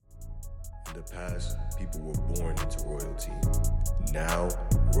In the past, people were born into royalty. Now,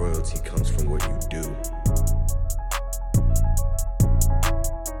 royalty comes from what you do.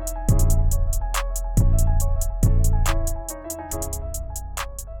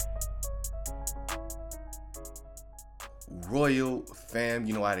 Royal fam,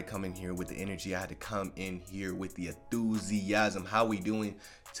 I had to come in here with the energy. I had to come in here with the enthusiasm. How we doing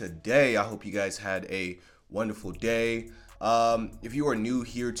today? I hope you guys had a wonderful day. If you are new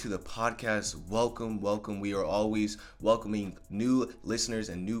here to the podcast, welcome. We are always welcoming new listeners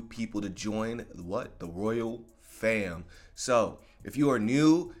and new people to join the Royal fam. So if you are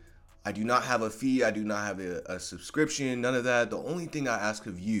new, I do not have a fee. I do not have a subscription, none of that. The only thing I ask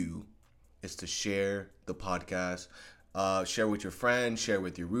of you is to share the podcast. Share with your friends, share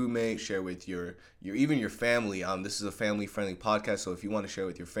with your roommate, share with your even your family. This is a family-friendly podcast, so if you want to share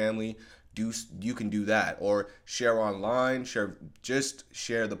with your family, you can do that, or share online. Share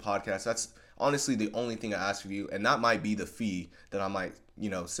the podcast. That's honestly the only thing I ask of you, and that might be the fee that I might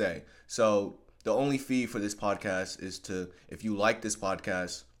say. So the only fee for this podcast is if you like this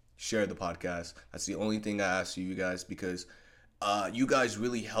podcast, share the podcast. That's the only thing I ask you guys, because you guys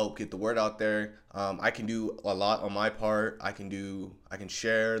really help get the word out there. I can do a lot on my part. I can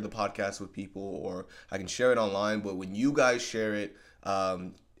share the podcast with people, or I can share it online. But when you guys share it,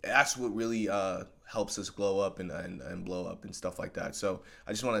 that's what really helps us glow up and blow up and stuff like that. So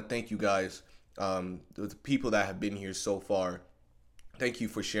I just want to thank you guys, the people that have been here so far. Thank you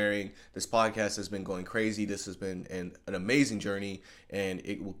for sharing. This podcast has been going crazy. This has been an amazing journey, and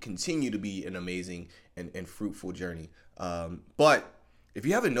it will continue to be an amazing and fruitful journey. But if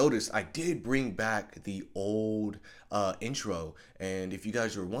you haven't noticed, I did bring back the old intro. And if you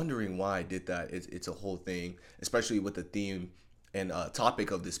guys are wondering why I did that, it's a whole thing, especially with the theme and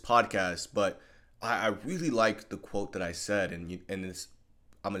topic of this podcast. But I really like the quote that I said, and I'm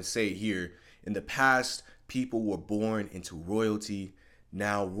going to say it here. In the past, people were born into royalty.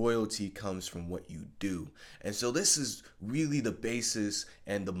 Now royalty comes from what you do. And so this is really the basis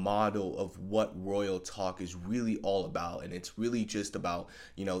and the model of what Royal Talk is really all about. And it's really just about,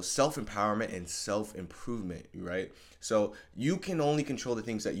 self-empowerment and self-improvement, right? So you can only control the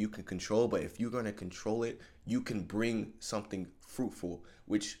things that you can control, but if you're going to control it, you can bring something fruitful,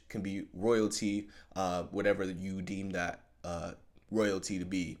 which can be royalty, whatever you deem that royalty to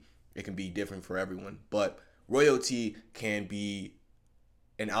be. It can be different for everyone, but royalty can be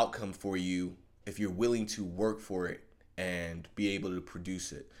an outcome for you if you're willing to work for it and be able to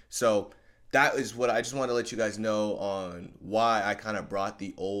produce it. So that is what I just want to let you guys know on why I kind of brought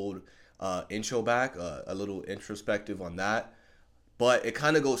the old intro back, a little introspective on that. But it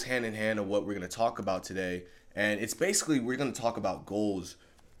kind of goes hand in hand of what we're going to talk about today. And it's basically, we're going to talk about goals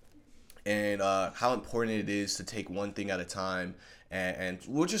and how important it is to take one thing at a time. And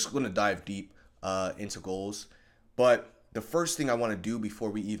we're just going to dive deep into goals. But the first thing I want to do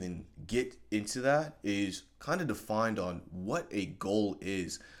before we even get into that is kind of define on what a goal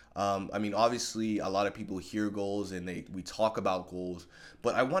is. Obviously, a lot of people hear goals and we talk about goals,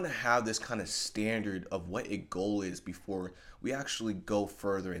 but I want to have this kind of standard of what a goal is before we actually go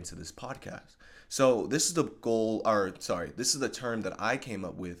further into this podcast. So this is this is the term that I came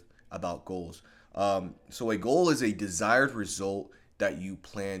up with about goals. So a goal is a desired result that you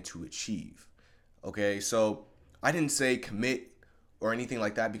plan to achieve. Okay, so I didn't say commit or anything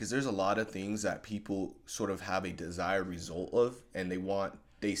like that, because there's a lot of things that people sort of have a desired result of, and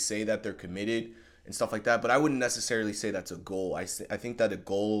they say that they're committed and stuff like that, but I wouldn't necessarily say that's a goal. I think that a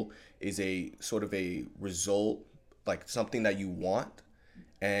goal is a sort of a result, like something that you want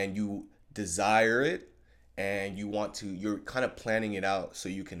and you desire it, and you're kind of planning it out so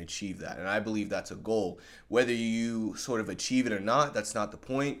you can achieve that. And I believe that's a goal. Whether you sort of achieve it or not, that's not the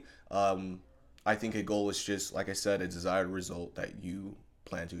point. I think a goal is just, like I said, a desired result that you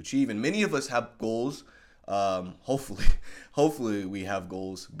plan to achieve. And many of us have goals. Hopefully we have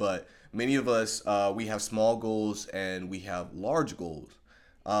goals, but many of us, we have small goals and we have large goals.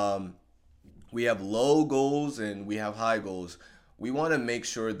 We have low goals and we have high goals. We want to make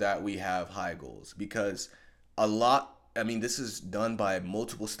sure that we have high goals, because this is done by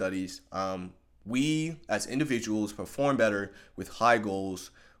multiple studies. We as individuals perform better with high goals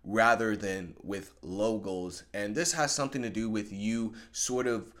rather than with low goals. And this has something to do with you sort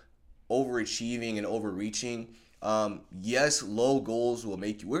of overachieving and overreaching. Yes, low goals will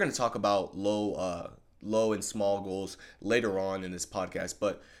make you, we're going to talk about low and small goals later on in this podcast.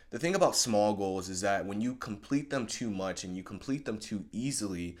 But the thing about small goals is that when you complete them too much and you complete them too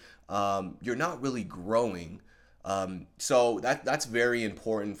easily, you're not really growing. So that's very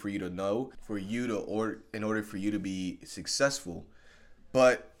important for you to know, in order for you to be successful.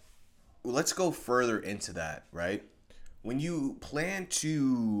 But let's go further into that, right? When you plan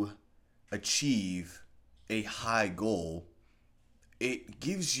to achieve a high goal, it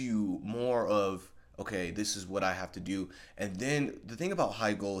gives you more of, okay, this is what I have to do. And then the thing about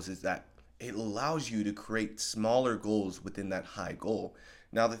high goals is that it allows you to create smaller goals within that high goal.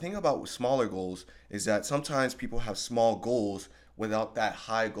 Now, the thing about smaller goals is that sometimes people have small goals without that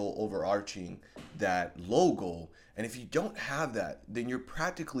high goal overarching that low goal. And if you don't have that, then you're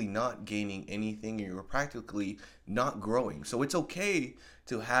practically not gaining anything and you're practically not growing. So it's okay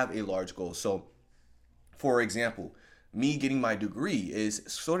to have a large goal. So, for example, me getting my degree is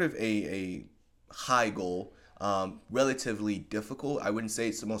sort of a high goal, relatively difficult. I wouldn't say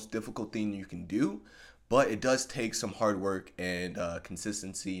it's the most difficult thing you can do, but it does take some hard work and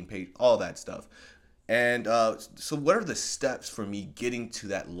consistency and all that stuff. And so, what are the steps for me getting to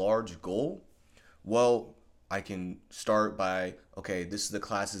that large goal? Well, I can start by, okay, this is the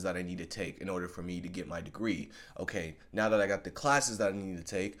classes that I need to take in order for me to get my degree. Okay, now that I got the classes that I need to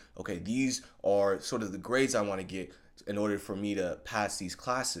take, okay, these are sort of the grades I want to get in order for me to pass these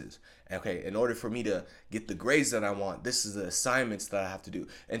classes. Okay, in order for me to get the grades that I want, this is the assignments that I have to do.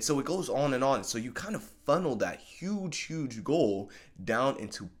 And so it goes on and on. So you kind of funnel that huge goal down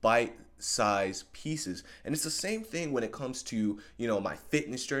into bite size pieces. And it's the same thing when it comes to, my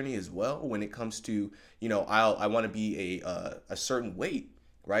fitness journey as well. When it comes to, I want to be a certain weight,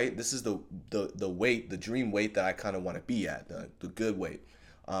 right? This is the weight, the dream weight that I kind of want to be at, the good weight,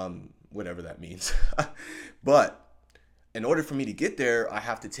 whatever that means. But in order for me to get there, I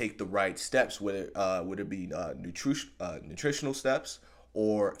have to take the right steps, whether would it be nutritional steps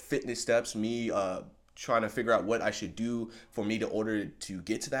or fitness steps, me trying to figure out what I should do for me to order to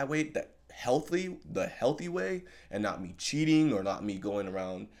get to that weight, the healthy way, and not me cheating or not me going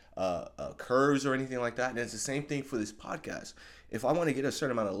around curves or anything like that. And it's the same thing for this podcast. If I want to get a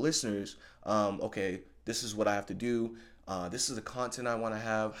certain amount of listeners, okay, this is what I have to do. This is the content I want to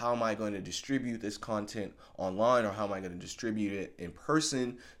have. How am I going to distribute this content online, or how am I going to distribute it in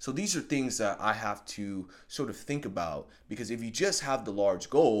person? So these are things that I have to sort of think about, because if you just have the large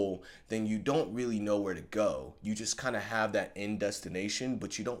goal, then you don't really know where to go. You just kind of have that end destination,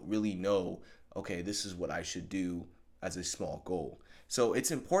 but you don't really know, okay, this is what I should do as a small goal. So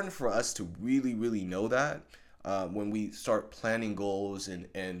it's important for us to really know that when we start planning goals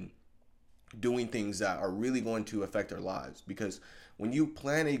and doing things that are really going to affect our lives. Because when you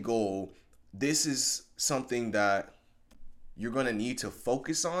plan a goal, this is something that you're going to need to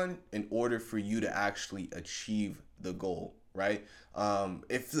focus on in order for you to actually achieve the goal, right?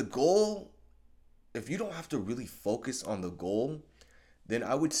 If you don't have to really focus on the goal, then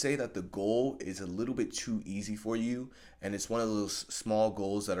I would say that the goal is a little bit too easy for you, and it's one of those small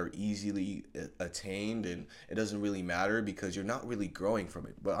goals that are easily attained, and it doesn't really matter because you're not really growing from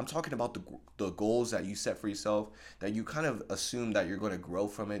it. But I'm talking about the goals that you set for yourself, that you kind of assume that you're going to grow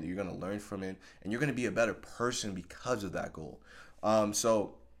from it, you're going to learn from it, and you're going to be a better person because of that goal.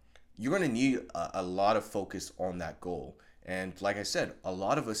 So you're going to need a lot of focus on that goal. And like I said, a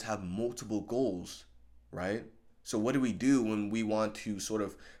lot of us have multiple goals, right? So what do we do when we want to sort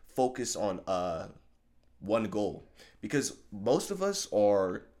of focus on one goal? Because most of us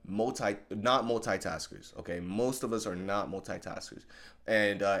are not multitaskers. Okay, most of us are not multitaskers,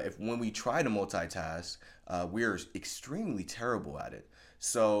 and when we try to multitask, we're extremely terrible at it.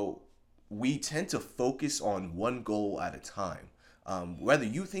 So we tend to focus on one goal at a time. Whether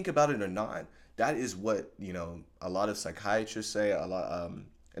you think about it or not, that is what a lot of psychiatrists say.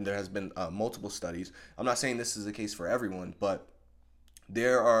 And there has been multiple studies. I'm not saying this is the case for everyone, but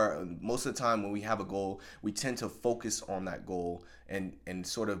there are, most of the time when we have a goal, we tend to focus on that goal and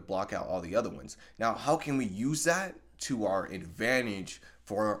sort of block out all the other ones. Now, how can we use that to our advantage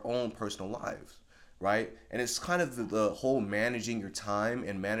for our own personal lives, right? And it's kind of the whole managing your time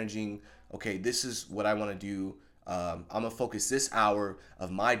and managing, okay, this is what I want to do. I'm going to focus this hour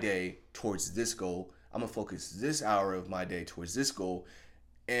of my day towards this goal. I'm going to focus this hour of my day towards this goal.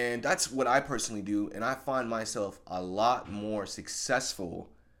 And that's what I personally do. And I find myself a lot more successful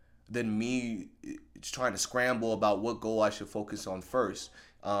than me trying to scramble about what goal I should focus on first.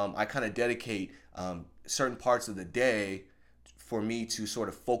 I kind of dedicate certain parts of the day for me to sort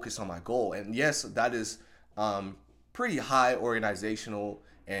of focus on my goal. And yes, that is pretty high organizational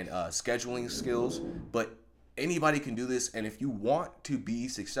and scheduling skills, but anybody can do this. And if you want to be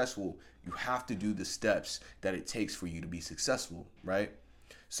successful, you have to do the steps that it takes for you to be successful, right?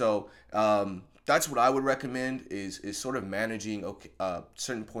 So that's what I would recommend is sort of managing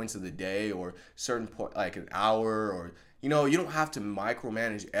certain points of the day, or certain point, like an hour, or you don't have to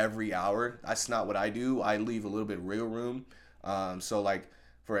micromanage every hour. That's not what I do. I leave a little bit of wiggle room. So like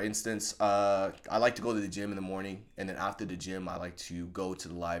For instance, I like to go to the gym in the morning, and then after the gym, I like to go to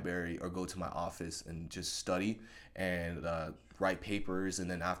the library or go to my office and just study and write papers. And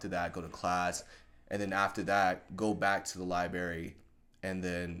then after that, go to class. And then after that, go back to the library and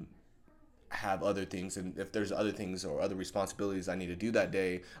then have other things. And if there's other things or other responsibilities I need to do that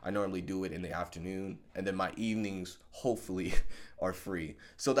day, I normally do it in the afternoon. And then my evenings, hopefully, are free.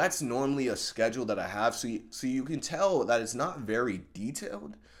 So that's normally a schedule that I have. So you can tell that it's not very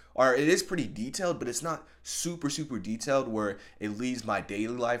detailed, or it is pretty detailed, but it's not super, super detailed where it leaves my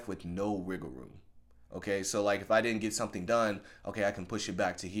daily life with no wiggle room. Okay, so like if I didn't get something done, okay, I can push it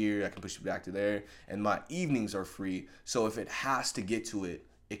back to here, I can push it back to there, and my evenings are free. So if it has to get to it,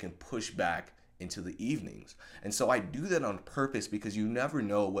 it can push back into the evenings. And so I do that on purpose because you never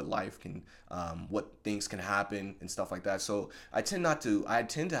know what life can, what things can happen and stuff like that. So I tend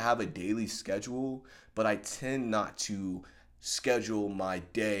to have a daily schedule, but I tend not to schedule my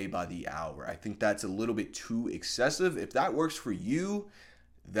day by the hour. I think that's a little bit too excessive. If that works for you,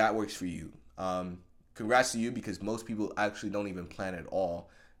 that works for you. Congrats to you, because most people actually don't even plan at all.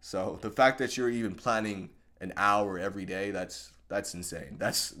 So the fact that you're even planning an hour every day, that's insane.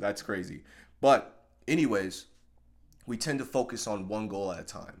 That's crazy. But anyways, we tend to focus on one goal at a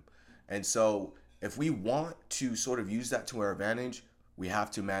time. And so if we want to sort of use that to our advantage, we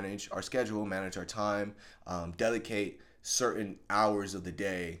have to manage our schedule, manage our time, dedicate certain hours of the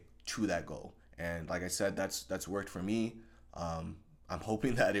day to that goal. And like I said, that's worked for me. I'm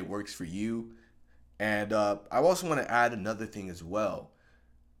hoping that it works for you. And I also want to add another thing as well.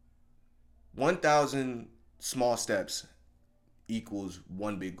 1,000 small steps equals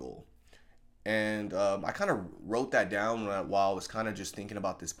one big goal. And I kind of wrote that down while I was kind of just thinking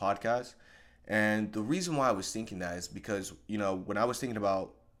about this podcast. And the reason why I was thinking that is because, when I was thinking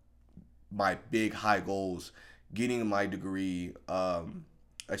about my big high goals, getting my degree,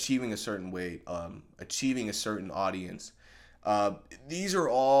 achieving a certain weight, achieving a certain audience, these are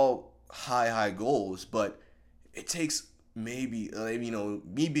all high goals, but it takes maybe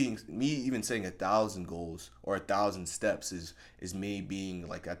me even saying 1,000 goals or 1,000 steps is me being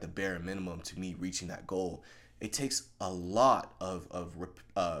like at the bare minimum to me reaching that goal. It takes a lot of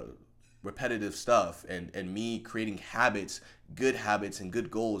repetitive stuff and me creating habits, good habits and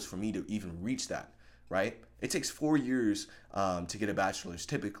good goals for me to even reach that, right? It takes 4 years to get a bachelor's.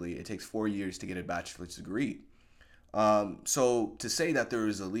 Typically it takes 4 years to get a bachelor's degree. So to say that there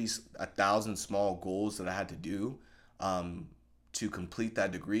was at least 1,000 small goals that I had to do to complete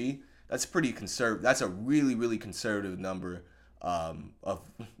that degree, that's pretty conservative. That's a really, really conservative number of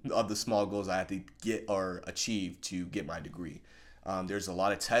the small goals I had to get or achieve to get my degree. There's a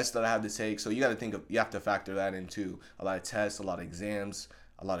lot of tests that I have to take, so you have to factor that in too. A lot of tests, a lot of exams,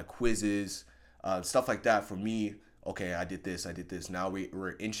 a lot of quizzes, stuff like that. For me, okay, I did this. Now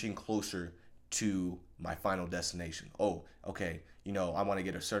we're inching closer to my final destination. Oh, okay, I want to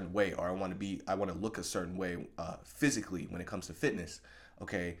get a certain way, or I want to look a certain way physically when it comes to fitness.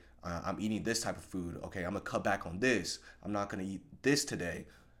 Okay, I'm eating this type of food. Okay, I'm gonna cut back on this. I'm not gonna eat this today.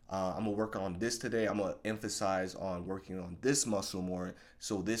 I'm gonna work on this today. I'm gonna emphasize on working on this muscle more,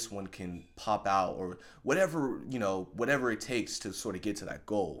 so this one can pop out, or whatever it takes to sort of get to that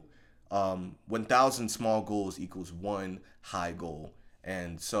goal. 1,000 small goals equals one high goal.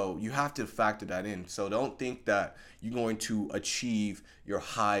 And so you have to factor that in. So don't think that you're going to achieve your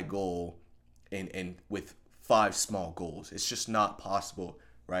high goal in with 5 small goals. It's just not possible,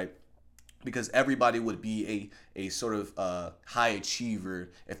 right? Because everybody would be a sort of high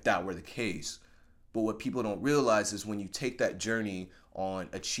achiever if that were the case. But what people don't realize is when you take that journey on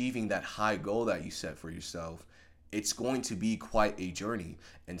achieving that high goal that you set for yourself, it's going to be quite a journey,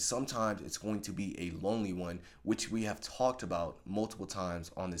 and sometimes it's going to be a lonely one, which we have talked about multiple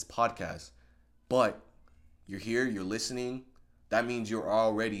times on this podcast. But you're here, you're listening. That means you're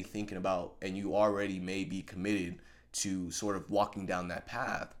already thinking about, and you already may be committed to sort of walking down that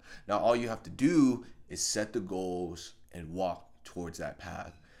path. Now, all you have to do is set the goals and walk towards that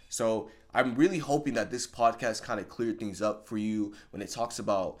path. So I'm really hoping that this podcast kind of cleared things up for you when it talks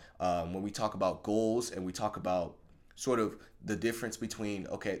about, when we talk about goals and we talk about sort of the difference between,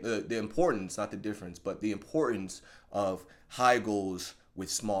 the importance, not the difference, but the importance of high goals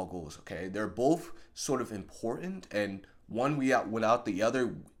with small goals, okay? They're both sort of important, and one without the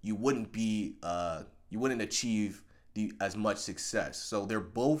other, you wouldn't achieve as much success. So they're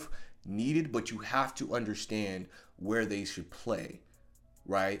both needed, but you have to understand where they should play,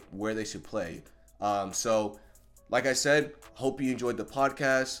 right? Where they should play. So like I said, hope you enjoyed the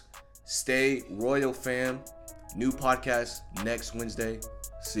podcast. Stay royal, fam. New podcast next Wednesday.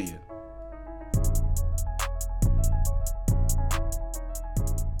 See ya.